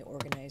and Y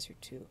organizer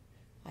too.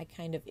 I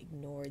kind of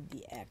ignored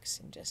the X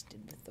and just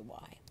did with the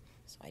Y.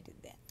 So I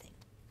did that thing.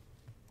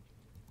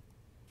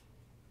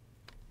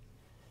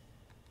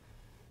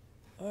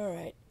 All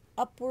right,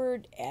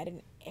 upward, add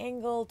an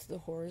angle to the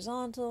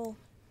horizontal.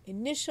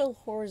 Initial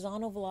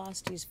horizontal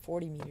velocity is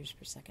 40 meters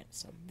per second.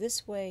 So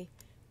this way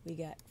we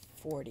got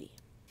 40.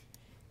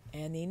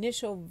 And the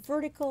initial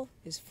vertical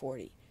is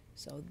 40.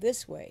 So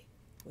this way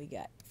we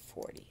got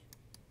 40.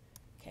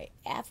 Okay,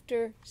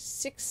 after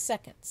 6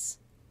 seconds,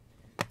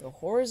 the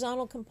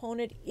horizontal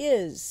component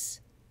never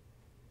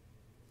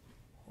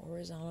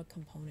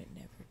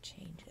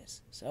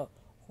changes. So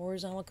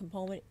horizontal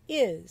component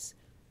is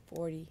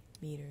 40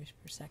 meters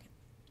per second.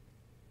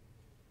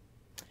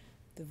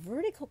 The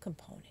vertical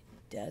component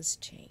does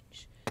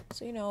change.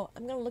 So,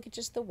 I'm going to look at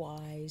just the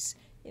Y's,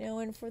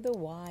 and for the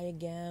Y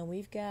again,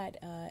 we've got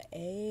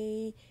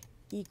A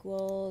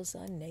equals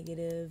a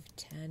negative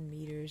 10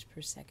 meters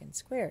per second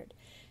squared.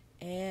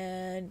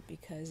 And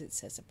because it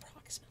says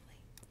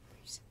approximately,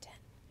 we're using 10.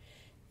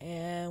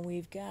 And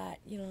we've got,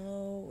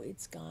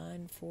 it's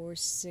gone for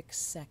 6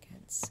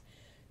 seconds.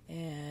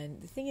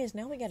 And the thing is,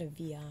 now we got a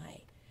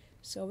VI.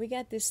 So we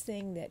got this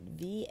thing that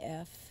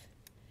VF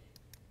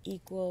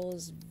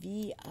equals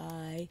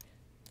VI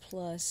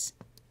plus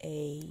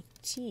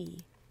AT.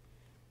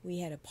 We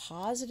had a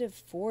positive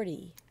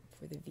 40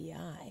 for the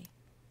VI.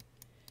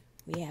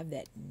 We have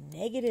that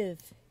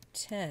negative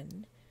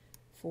 10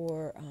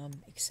 for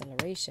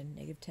acceleration,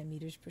 negative 10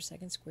 meters per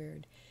second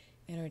squared,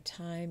 and our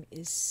time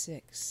is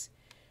 6.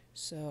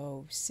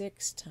 So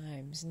 6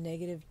 times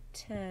negative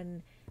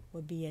 10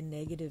 would be a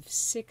negative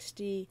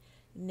 60.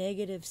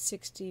 Negative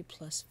 60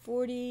 plus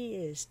 40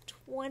 is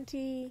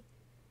 20.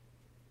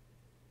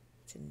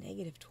 It's a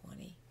negative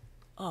 20.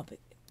 Oh, but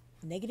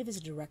negative is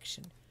a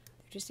direction.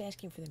 They're just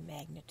asking for the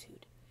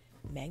magnitude.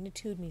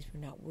 Magnitude means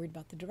we're not worried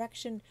about the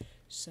direction.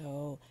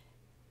 So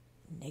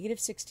negative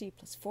 60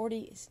 plus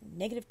 40 is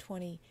negative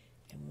 20,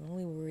 and we're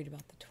only worried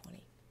about the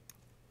 20.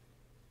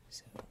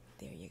 So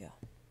there you go.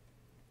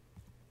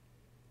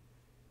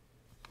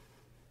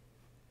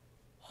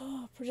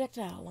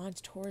 Projectile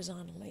launched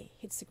horizontally,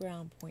 hits the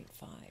ground 0.5.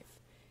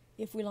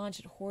 If we launch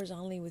it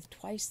horizontally with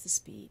twice the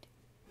speed,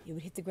 it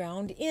would hit the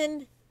ground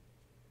in...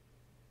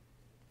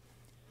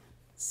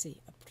 Let's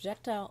see, a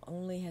projectile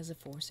only has a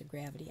force of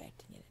gravity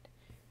acting in it.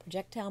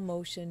 Projectile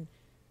motion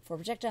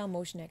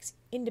acts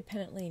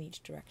independently in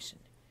each direction.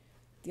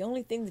 The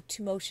only thing the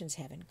two motions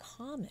have in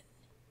common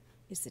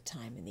is the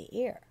time in the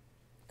air.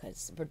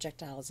 Because the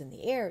projectile is in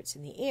the air, it's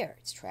in the air.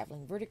 It's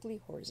traveling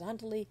vertically,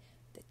 horizontally.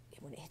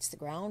 When it hits the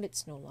ground,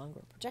 it's no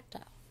longer a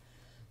projectile.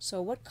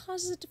 So what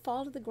causes it to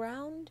fall to the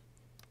ground?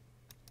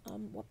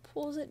 What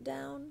pulls it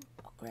down?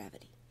 Oh,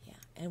 gravity, yeah.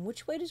 And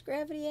which way does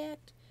gravity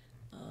act?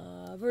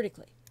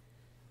 Vertically.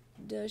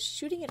 Does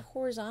shooting it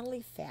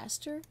horizontally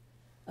faster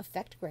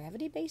affect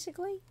gravity,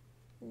 basically?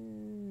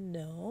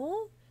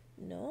 No.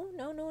 No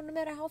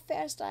matter how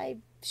fast I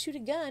shoot a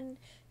gun,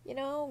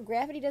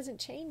 gravity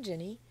doesn't change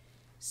any.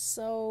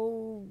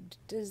 So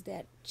does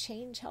that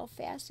change how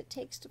fast it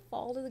takes to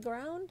fall to the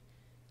ground?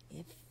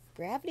 If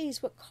gravity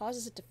is what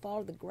causes it to fall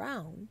to the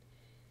ground,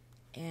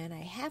 and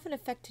I haven't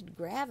affected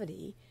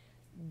gravity,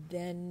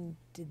 then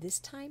did this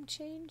time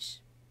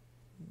change?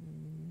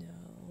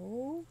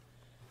 No.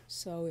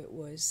 So it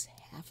was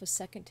half a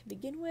second to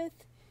begin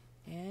with,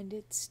 and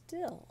it's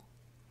still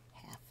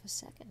half a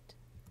second.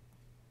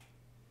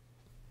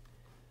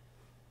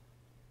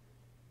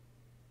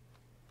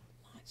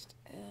 Launched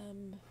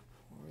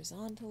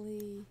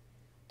horizontally.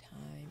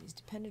 Time is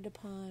dependent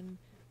upon,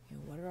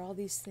 what are all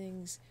these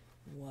things?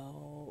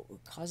 Well,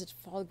 what causes it to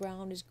fall to the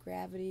ground is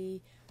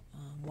gravity.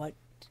 What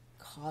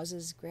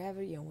causes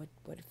gravity?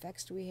 What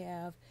effects do we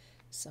have?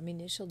 Some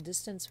initial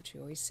distance, which we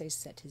always say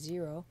set to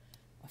 0.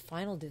 A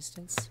final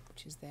distance,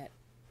 which is that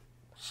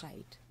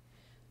height.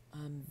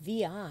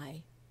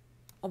 VI.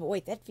 Oh, but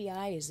wait, that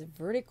VI is the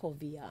vertical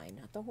VI,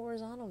 not the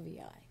horizontal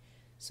VI.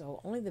 So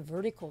only the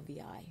vertical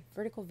VI.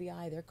 Vertical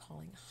VI, they're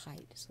calling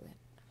height. So that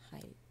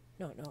height.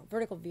 No,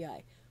 vertical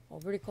VI. Well,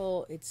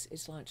 vertical, it's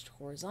launched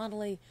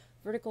horizontally.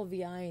 Vertical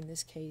VI in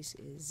this case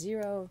is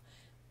 0.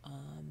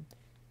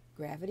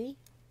 Gravity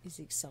is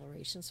the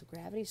acceleration, so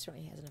gravity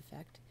certainly has an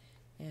effect.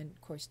 And, of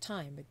course,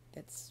 time, but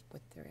that's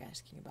what they're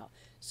asking about.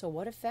 So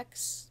what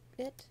affects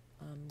it?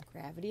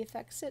 Gravity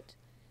affects it.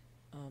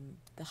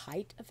 The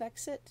height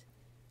affects it.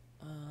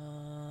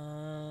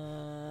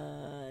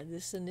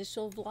 This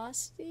initial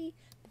velocity,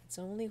 that's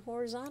only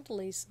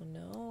horizontally, so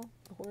no,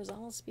 the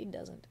horizontal speed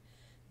doesn't.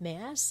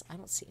 Mass, I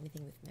don't see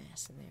anything with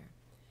mass in there.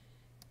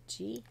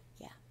 G,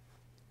 yeah.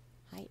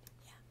 Height,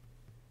 yeah.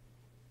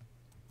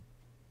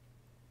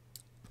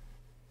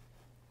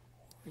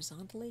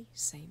 Horizontally,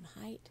 same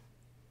height,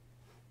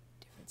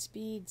 different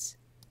speeds.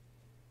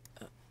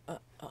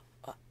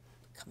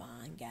 Come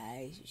on,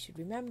 guys, you should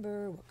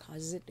remember what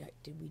causes it.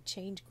 Did we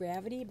change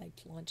gravity by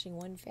launching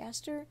one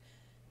faster?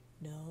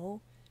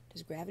 No.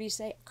 Does gravity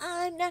say,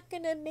 I'm not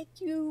going to make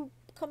you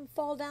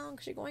fall down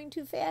because you're going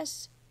too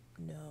fast?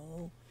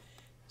 No.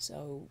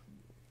 So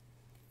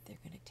they're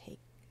going to take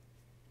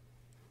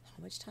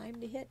how much time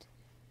to hit?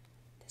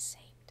 The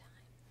same time.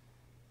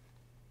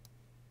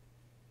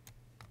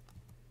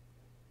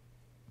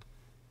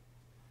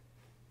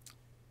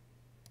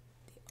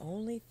 The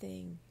only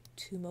thing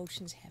two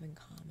motions have in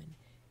common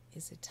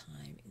is a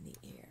time in the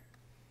air.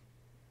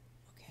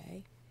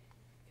 Okay?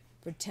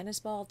 For a tennis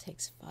ball, it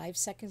takes 5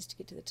 seconds to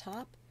get to the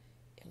top.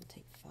 It'll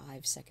take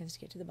 5 seconds to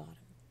get to the bottom.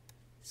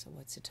 So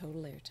what's the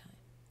total air time?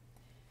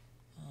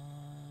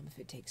 If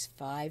it takes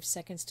 5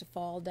 seconds to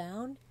fall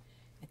down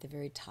at the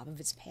very top of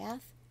its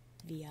path,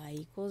 VI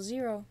equals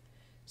 0.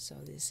 So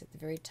this at the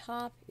very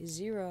top is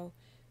 0.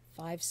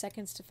 5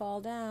 seconds to fall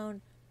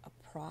down,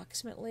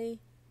 approximately,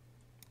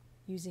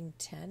 using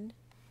 10,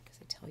 because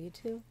I tell you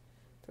to,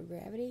 for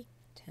gravity,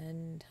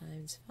 10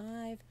 times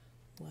 5.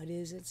 What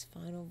is its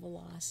final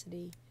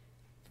velocity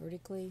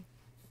vertically?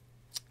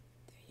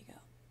 There you go.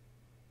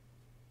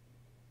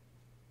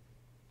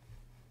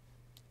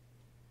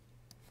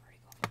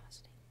 Vertical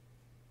velocity.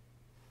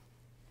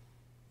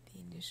 The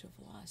initial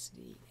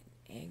velocity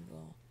and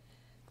angle.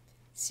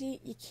 See,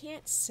 you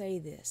can't say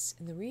this,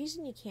 and the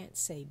reason you can't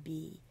say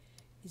B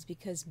is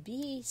because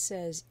B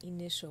says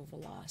initial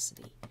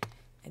velocity,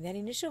 and that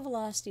initial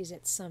velocity is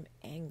at some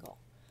angle.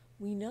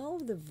 We know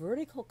the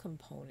vertical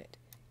component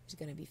is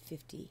going to be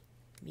 50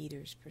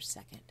 meters per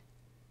second.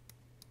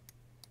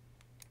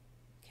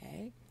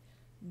 Okay?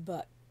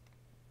 But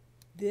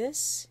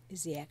this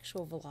is the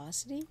actual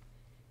velocity.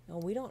 Now,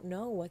 we don't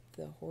know what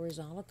the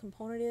horizontal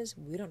component is.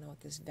 We don't know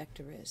what this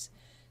vector is.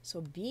 So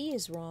B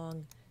is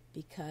wrong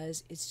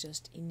because it's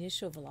just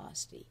initial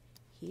velocity.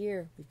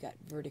 Here, we've got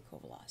vertical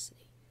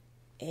velocity.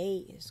 A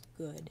is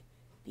good,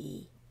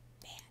 B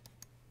bad.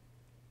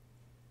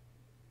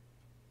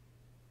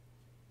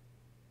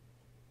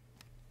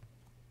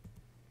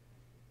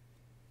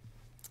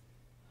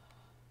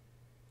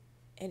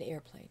 An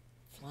airplane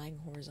flying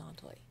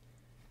horizontally.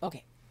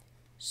 Okay,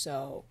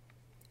 so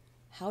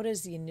how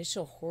does the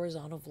initial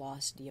horizontal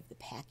velocity of the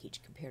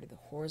package compare to the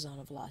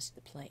horizontal velocity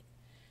of the plane?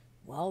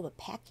 Well, the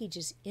package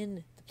is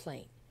in the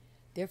plane.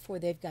 Therefore,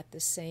 they've got the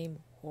same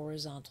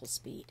horizontal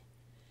speed.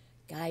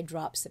 Guy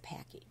drops the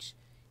package,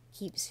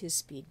 keeps his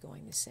speed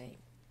going the same.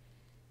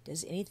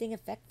 Does anything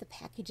affect the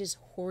package's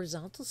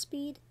horizontal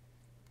speed?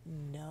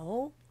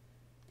 No,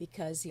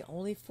 because the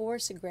only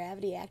force of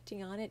gravity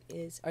acting on it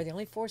the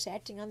only force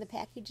acting on the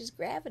package is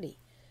gravity.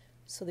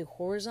 So the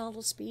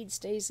horizontal speed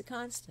stays a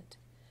constant.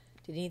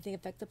 Did anything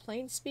affect the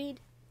plane speed?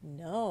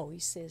 No, he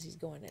says he's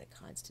going at a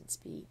constant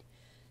speed.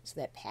 So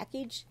that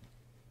package,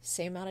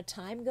 same amount of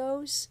time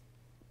goes,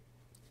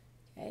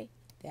 okay,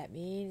 that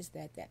means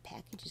that that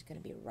package is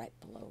going to be right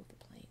below the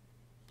plane.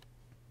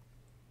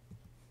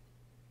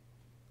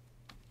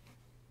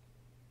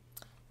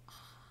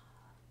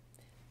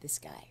 This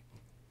guy,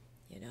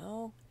 you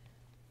know,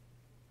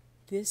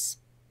 this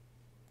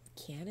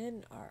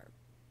cannon, or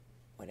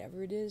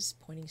whatever it is,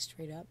 pointing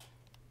straight up,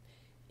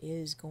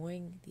 is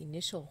going, the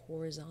initial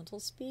horizontal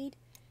speed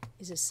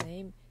is the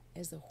same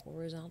as the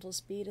horizontal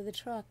speed of the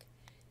truck,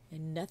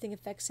 and nothing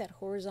affects that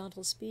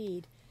horizontal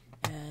speed,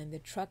 and the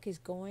truck is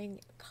going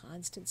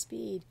constant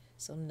speed,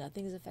 so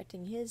nothing is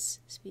affecting his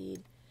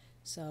speed.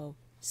 So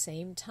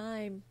same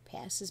time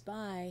passes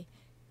by,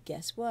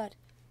 guess what?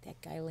 That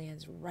guy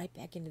lands right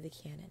back into the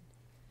cannon.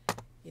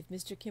 If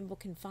Mr. Kimball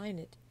can find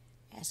it,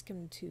 ask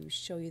him to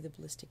show you the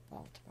ballistic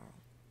ball tomorrow.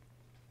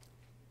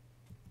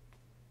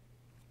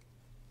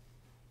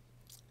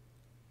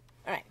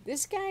 All right,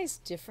 this guy's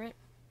different.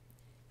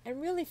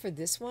 And really for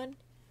this one,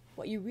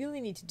 what you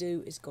really need to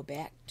do is go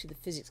back to the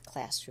physics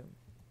classroom.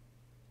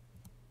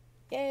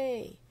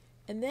 Yay!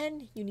 And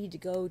then you need to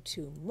go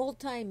to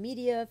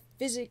Multimedia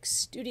Physics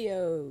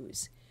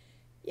Studios.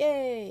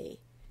 Yay!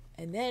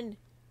 And then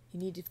you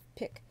need to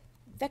pick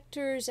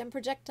vectors and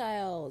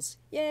projectiles.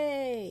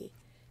 Yay!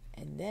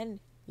 And then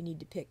you need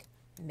to pick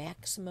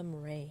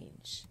maximum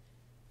range.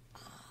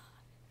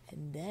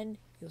 And then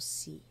you'll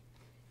see.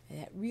 And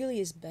that really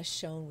is best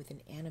shown with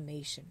an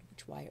animation,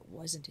 which is why it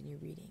wasn't in your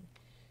reading.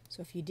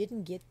 So if you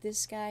didn't get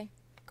this guy,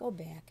 go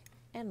back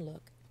and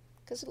look.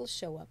 because it'll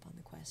show up on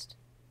the quest.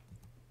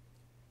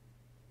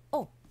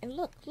 Oh, and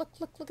look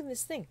at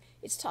this thing.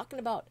 It's talking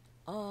about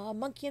a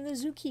monkey and the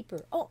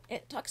zookeeper. Oh, and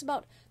it talks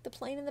about the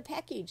plane and the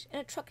package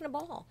and a truck and a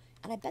ball.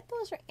 And I bet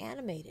those are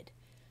animated.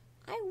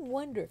 I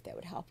wonder if that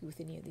would help you with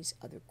any of these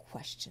other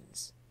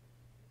questions.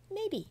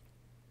 Maybe.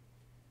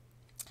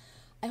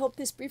 I hope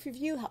this brief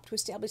review helped to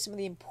establish some of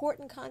the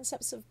important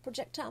concepts of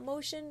projectile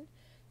motion.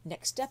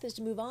 Next step is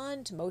to move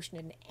on to motion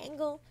at an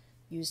angle.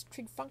 Use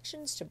trig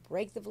functions to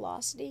break the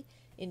velocity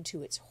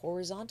into its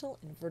horizontal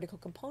and vertical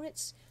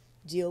components.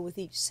 Deal with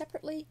each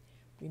separately,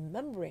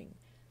 remembering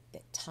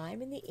that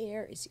time in the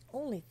air is the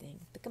only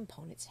thing the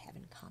components have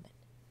in common.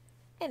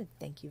 And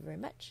thank you very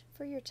much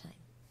for your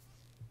time.